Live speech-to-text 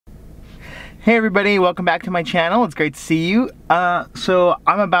Hey everybody, welcome back to my channel. It's great to see you. So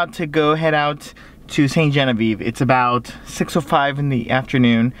I'm about to go head out to St. Genevieve. It's about 6:05 in the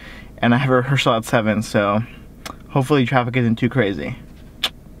afternoon and I have a rehearsal at 7, so hopefully traffic isn't too crazy.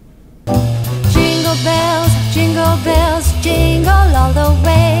 Jingle bells, jingle all the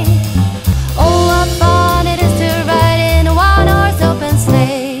way. Oh, what fun it is to ride in a one-horse open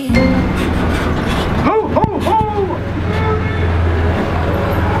sleigh. Ho, ho, ho!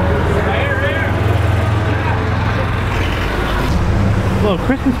 Little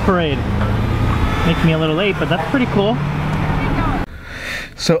Christmas parade. Makes me a little late, but that's pretty cool.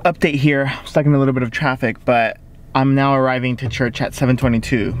 So update here, I'm stuck in a little bit of traffic, but I'm now arriving to church at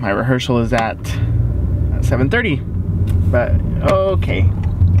 7:22. My rehearsal is at 7:30, but okay.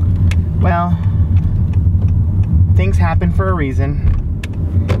 Well, things happen for a reason,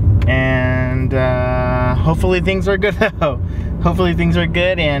 and hopefully things are good though. Hopefully things are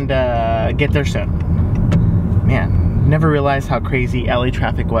good and get there soon. Man, never realized how crazy LA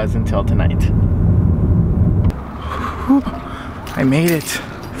traffic was until tonight. Whew, I made it.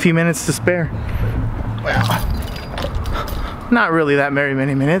 A few minutes to spare. Wow. Not really that very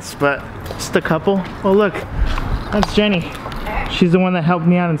many minutes, but just a couple. Oh look, that's Jenny. She's the one that helped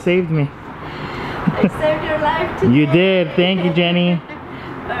me out and saved me. I saved your life today. You did. Thank you, Jenny.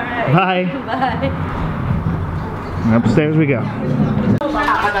 Alright. Bye. Bye. Upstairs we go.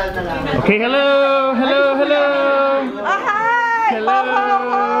 Okay, hello, hello, hello. Hi. Hello.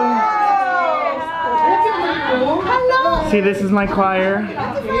 Hello. See, this is my choir.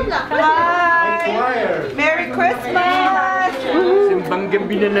 Hi. Merry Christmas.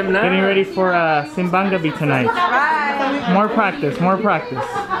 Getting ready for Simbangabi tonight. Bye. More practice, more practice.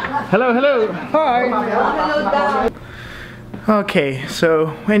 Hello, hello. Hi. Okay,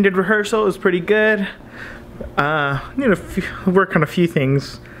 so we ended rehearsal. It was pretty good. Need to work on a few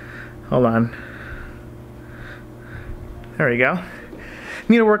things. Hold on. There we go.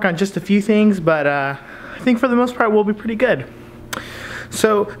 Need to work on just a few things, but I think for the most part we'll be pretty good.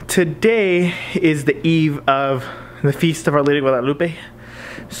 So today is the eve of the Feast of Our Lady Guadalupe.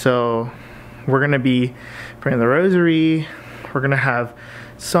 So we're gonna be praying the rosary. We're gonna have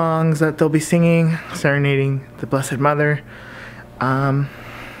songs that they'll be singing, serenading the Blessed Mother. And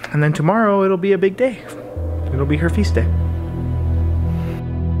then tomorrow it'll be a big day. It'll be her feast day.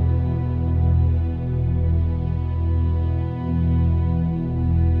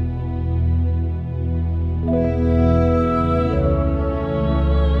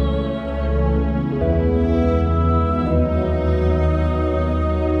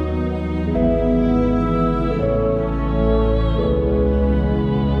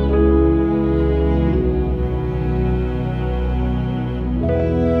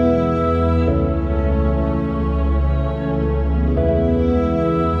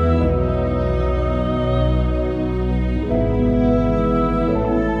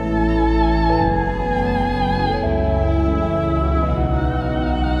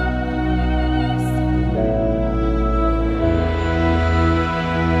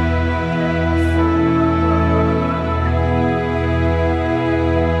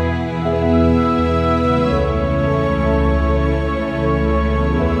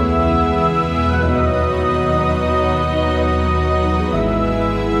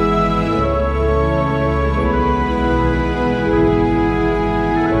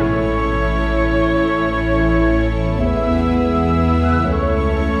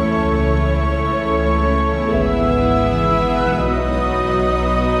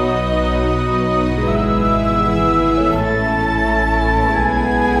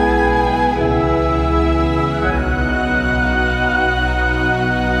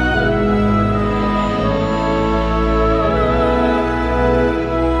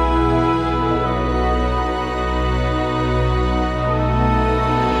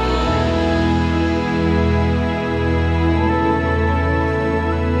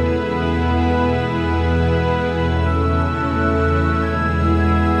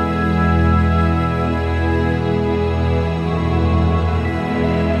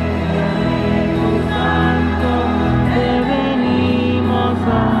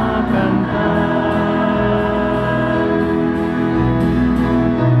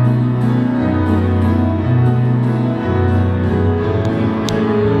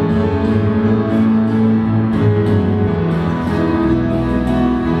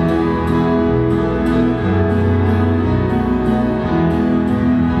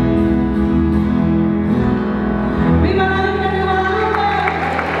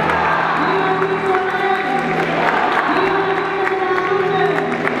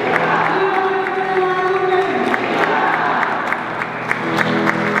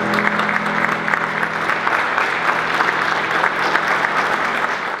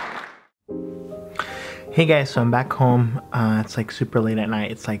 Hey guys, so I'm back home. It's like super late at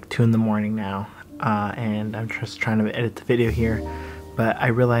night. It's like 2 in the morning now, and I'm just trying to edit the video here. But I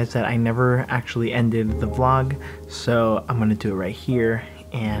realized that I never actually ended the vlog, so I'm gonna do it right here.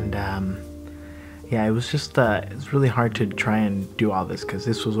 And yeah, it was just it's really hard to try and do all this because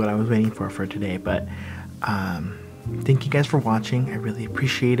this was what I was waiting for today. But thank you guys for watching. I really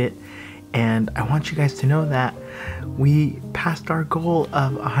appreciate it. And I want you guys to know that we passed our goal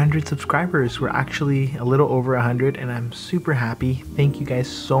of 100 subscribers. We're actually a little over 100 and I'm super happy. Thank you guys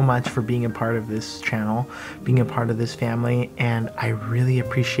so much for being a part of this channel, being a part of this family, and I really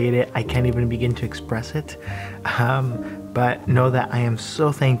appreciate it. I can't even begin to express it. But know that I am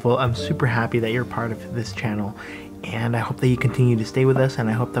so thankful. I'm super happy that you're part of this channel, and I hope that you continue to stay with us, and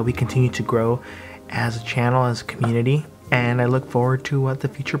I hope that we continue to grow as a channel, as a community. And I look forward to what the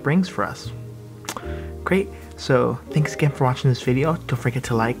future brings for us. Great, so thanks again for watching this video. Don't forget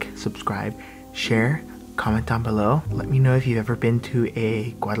to like, subscribe, share, comment down below. Let me know if you've ever been to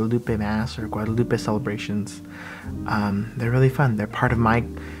a Guadalupe Mass or Guadalupe celebrations. They're really fun. They're part of my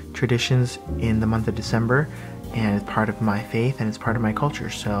traditions in the month of December, and it's part of my faith and it's part of my culture,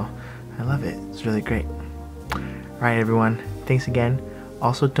 so I love it. It's really great. Alright everyone, thanks again.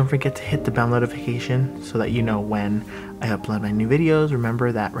 Also, don't forget to hit the bell notification so that you know when I upload my new videos.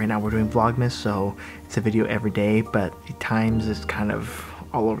 Remember that right now we're doing Vlogmas, so it's a video every day, but at times it's kind of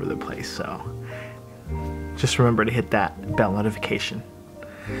all over the place, so just remember to hit that bell notification.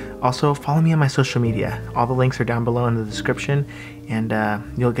 Also, follow me on my social media. All the links are down below in the description, and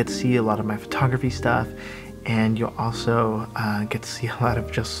you'll get to see a lot of my photography stuff, and you'll also get to see a lot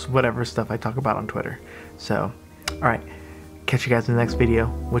of just whatever stuff I talk about on Twitter. So, alright. Catch you guys in the next video,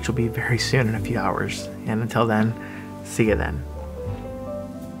 which will be very soon in a few hours. And until then, see you then.